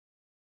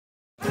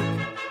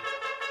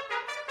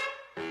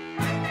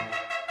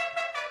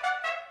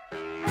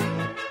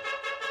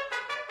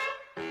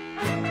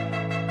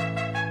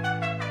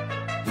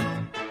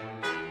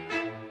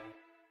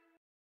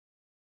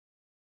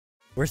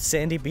We're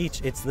Sandy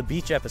Beach. It's the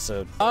beach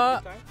episode.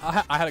 I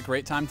had a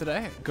great time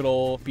today. Good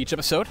old beach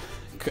episode.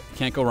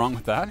 Can't go wrong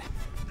with that.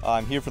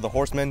 I'm here for the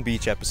Horseman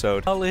Beach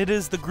episode. Well, it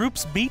is the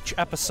group's beach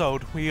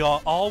episode. We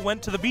all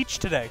went to the beach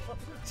today.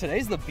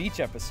 Today's the beach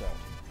episode.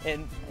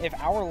 And if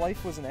our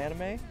life was an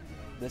anime,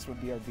 this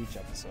would be our beach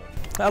episode.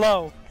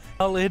 Hello.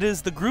 Well, it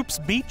is the group's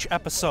beach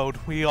episode.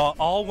 We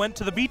all went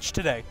to the beach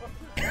today.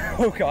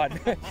 Oh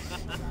God.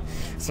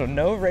 So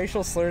no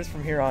racial slurs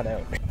from here on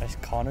out. That's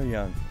Connor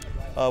Young.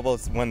 Well,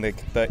 it's when the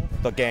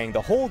gang,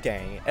 the whole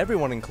gang,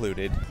 everyone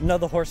included. No,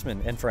 the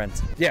Horsemen and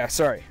friends. Yeah,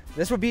 sorry.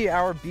 This would be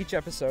our beach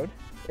episode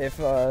if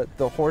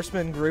the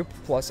Horseman group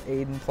plus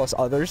Aiden plus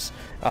others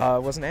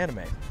was an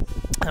anime.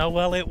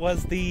 Well,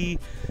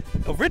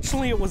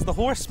 originally it was the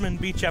Horseman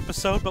beach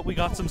episode, but we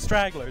got some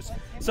stragglers.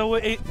 So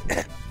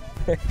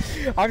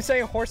I'm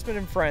saying Horseman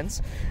and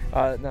Friends.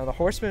 Now, the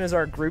Horseman is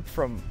our group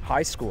from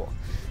high school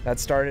that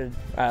started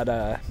at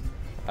a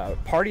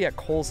party at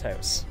Cole's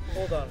house.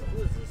 Hold on,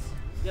 who is this?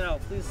 Get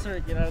out, please, sir.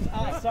 Get out.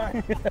 Oh,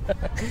 sorry.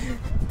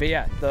 But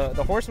yeah,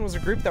 the Horseman was a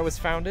group that was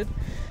founded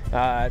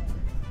at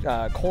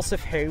Colsif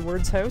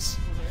Hayward's house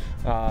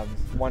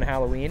one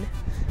Halloween.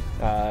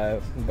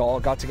 We all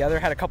got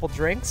together, had a couple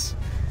drinks,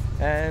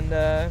 and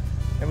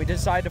we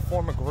decided to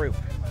form a group.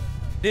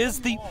 it is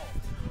the...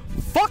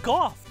 Fuck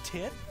off,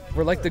 tit!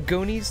 We're like the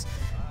Goonies,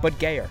 but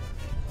gayer.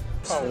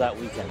 For that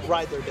weekend.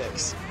 Ride their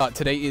dicks.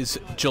 Today is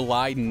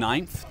July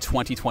 9th,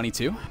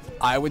 2022.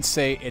 I would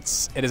say it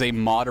is a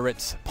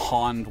moderate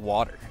pond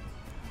water.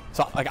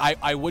 So like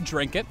I would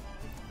drink it,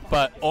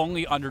 but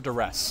only under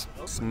duress.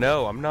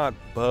 No, I'm not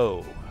Bo.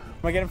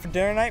 Am I getting for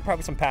dinner tonight?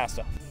 Probably some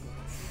pasta.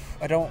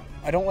 I don't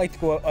like to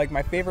go out, like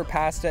my favorite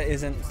pasta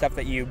isn't stuff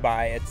that you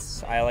buy.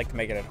 I like to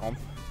make it at home.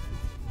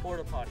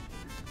 Porta potty.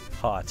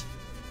 Hot.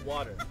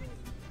 Water.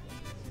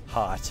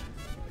 Hot.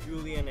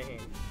 Julian and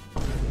Haynes.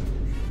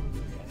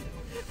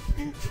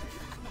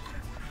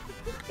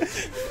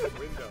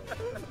 Window.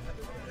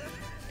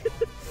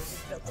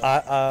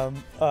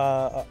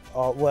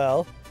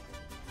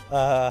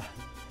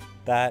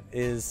 That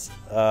is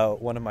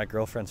one of my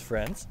girlfriend's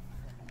friends.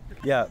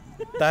 Yeah,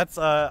 that's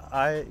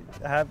I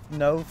have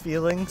no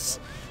feelings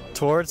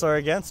towards or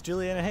against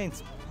Juliana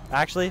Haynes.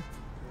 Actually,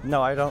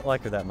 no, I don't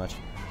like her that much.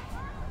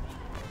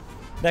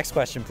 Next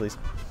question, please.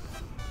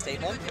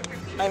 Statement?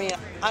 I mean,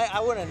 I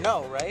wouldn't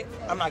know, right?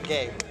 I'm not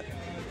gay.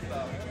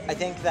 I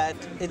think that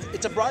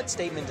it's a broad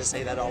statement to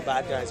say that all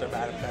bad guys are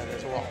bad at bed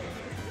as well.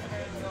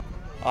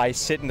 I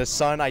sit in the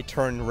sun, I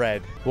turn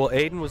red. Well,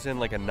 Aiden was in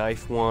like a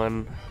knife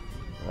one.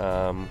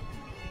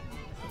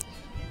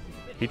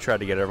 He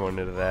tried to get everyone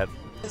into that.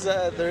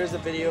 There is a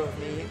video of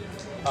me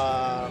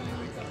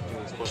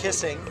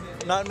kissing,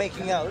 not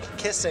making out,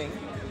 kissing,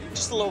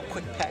 just a little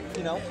quick peck,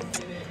 you know,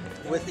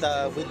 with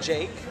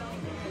Jake,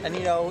 and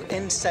you know,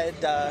 in said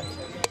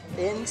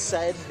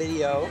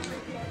video,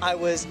 I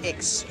was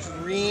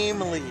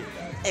extremely,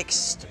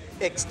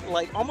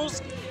 like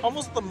almost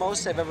the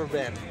most I've ever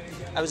been.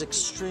 I was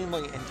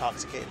extremely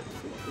intoxicated.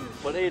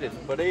 But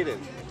Aiden,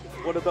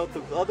 what about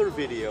the other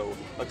video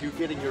of you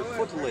getting your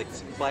foot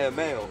licked by a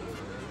male?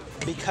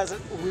 Because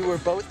we were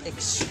both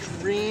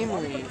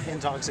extremely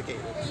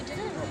intoxicated. You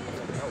didn't?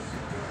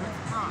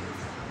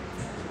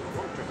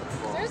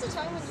 There's a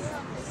time when you were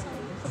on this side.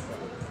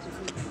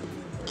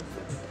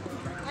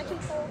 I can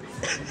pull.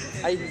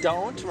 I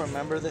don't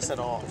remember this at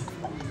all.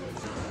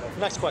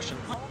 Next question.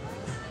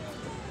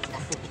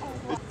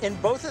 In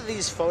both of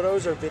these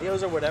photos or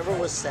videos or whatever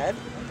was said,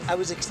 I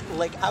was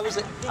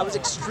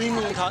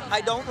extremely I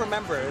don't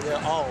remember it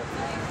at all.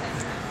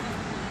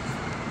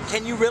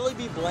 Can you really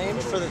be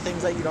blamed for the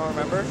things that you don't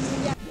remember?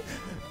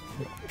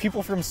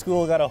 People from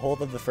school got a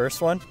hold of the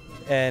first one,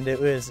 and it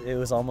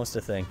was almost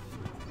a thing.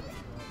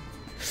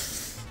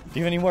 Do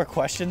you have any more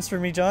questions for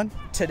me, John?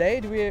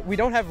 Today, we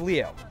don't have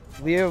Leo.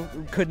 Leo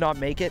could not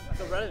make it.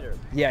 The Redditor.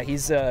 Yeah,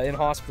 he's in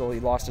hospital. He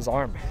lost his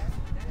arm.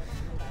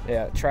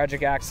 Yeah,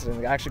 tragic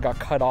accident. Actually got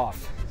cut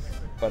off.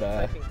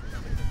 But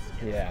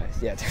yeah,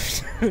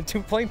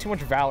 playing too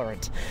much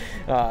Valorant.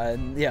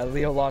 And yeah,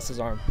 Leo lost his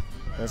arm.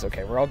 That's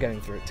okay. We're all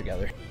getting through it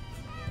together.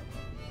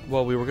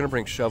 Well, we were gonna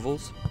bring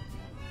shovels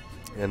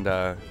and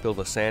build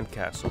a sand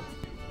castle,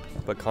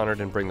 but Connor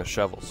didn't bring the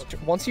shovels.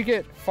 Once you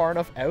get far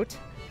enough out,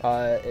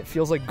 it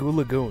feels like Goo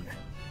Lagoon.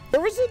 There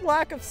was a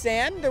lack of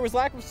sand. There was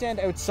lack of sand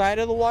outside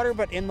of the water,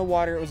 but in the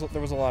water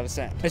there was a lot of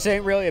sand. This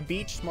ain't really a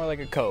beach. It's more like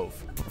a cove.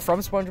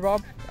 From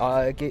SpongeBob,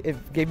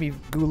 it gave me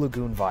Goo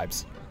Lagoon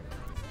vibes.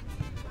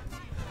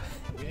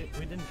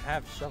 We didn't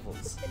have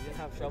shovels.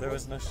 There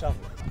was no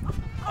shovels.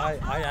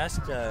 I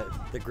asked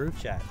the group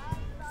chat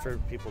for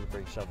people to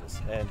bring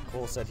shovels, and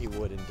Cole said he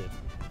would and did.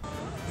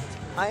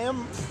 I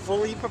am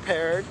fully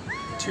prepared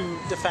to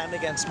defend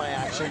against my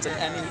actions in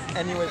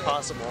any way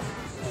possible.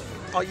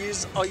 I'll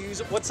use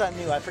what's that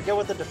new? I forget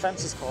what the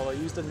defense is called. I'll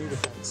use the new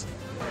defense.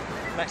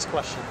 Next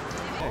question.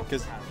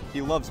 Because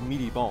he loves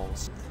meaty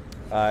balls.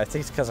 I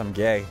think it's because I'm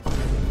gay.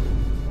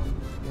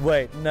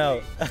 Wait,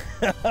 no.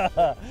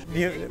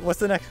 What's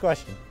the next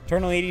question?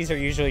 Tortellinis are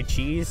usually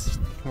cheese,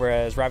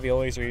 whereas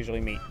raviolis are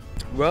usually meat.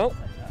 Well,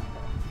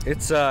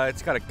 It's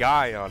got a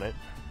guy on it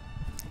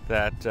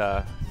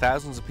that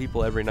thousands of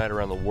people every night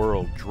around the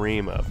world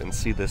dream of and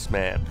see this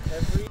man.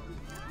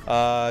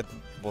 Well,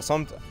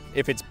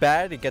 if it's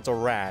bad, it gets a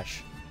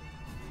rash,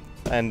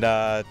 and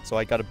so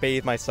I gotta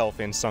bathe myself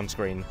in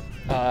sunscreen.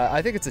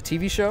 I think it's a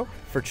TV show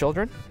for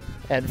children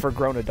and for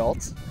grown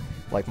adults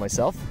like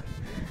myself.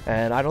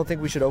 And I don't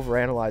think we should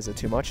overanalyze it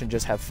too much and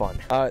just have fun.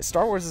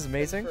 Star Wars is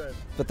amazing,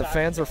 but the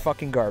fans are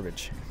fucking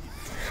garbage.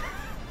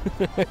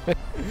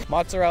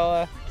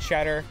 Mozzarella,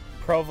 cheddar,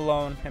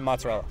 provolone, and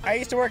mozzarella. I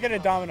used to work at a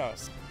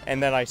Domino's.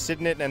 And then I sit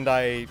in it and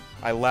I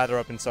lather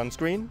up in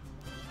sunscreen,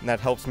 and that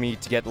helps me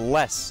to get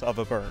less of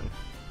a burn.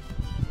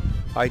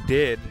 I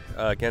did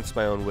against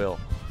my own will.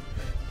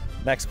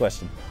 Next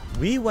question.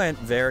 We went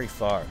very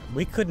far.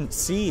 We couldn't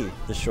see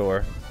the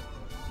shore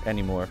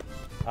anymore.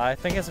 I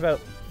think it's about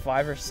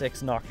 5 or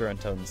 6 Nocturne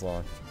tones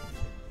long.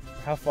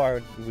 How far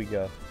did we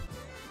go?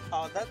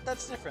 Oh,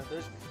 that's different.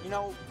 There's, you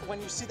know,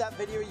 when you see that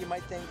video, you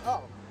might think,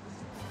 oh,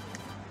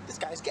 this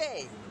guy's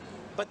gay,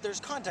 but there's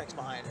context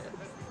behind it,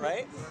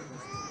 right?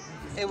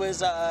 It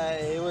was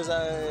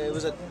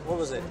what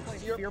was it?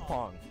 Beer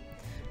pong.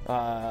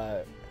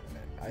 I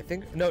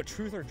think no,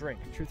 truth or drink.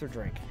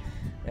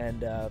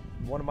 And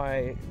one of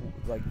my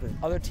the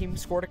other team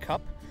scored a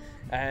cup,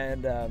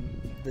 and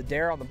the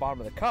dare on the bottom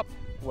of the cup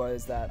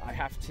was that I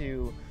have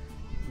to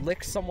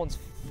lick someone's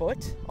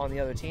foot on the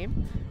other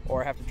team,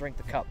 or I have to drink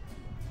the cup.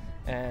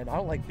 And I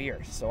don't like beer,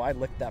 so I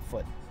licked that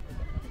foot.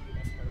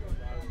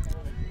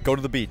 Go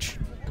to the beach.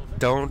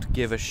 Don't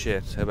give a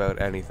shit about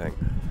anything.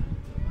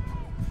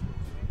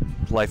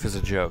 Life is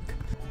a joke.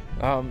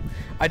 I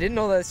didn't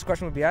know that this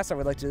question would be asked. I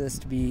would like this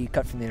to be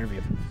cut from the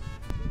interview.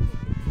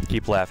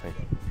 Keep laughing.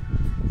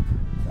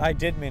 I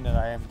did mean it.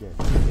 I am gay.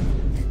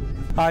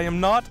 I am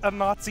not a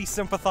Nazi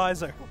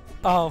sympathizer.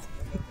 Oh,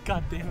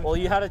 god damn it. Well,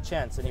 you had a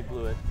chance and you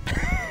blew it.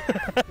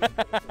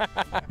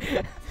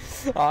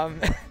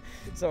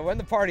 So when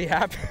the party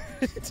happened,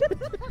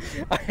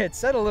 I had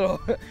said a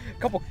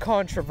couple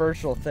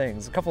controversial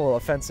things, a couple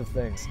offensive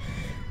things,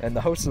 and the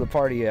host of the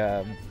party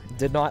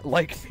did not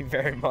like me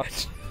very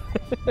much.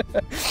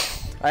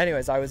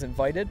 Anyways, I was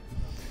invited,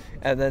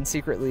 and then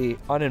secretly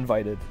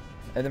uninvited,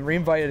 and then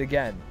re-invited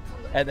again,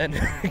 and then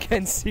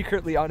again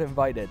secretly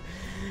uninvited.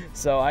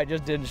 So I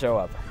just didn't show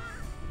up.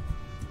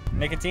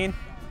 Nicotine,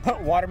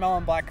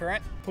 watermelon,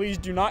 blackcurrant. Please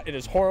do not. It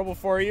is horrible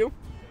for you.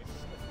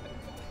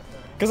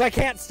 Because I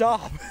can't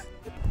stop.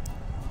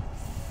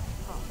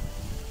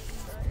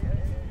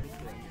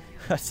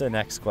 That's the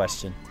next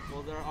question.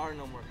 Well, there are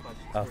no more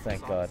questions. Oh,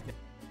 thank God.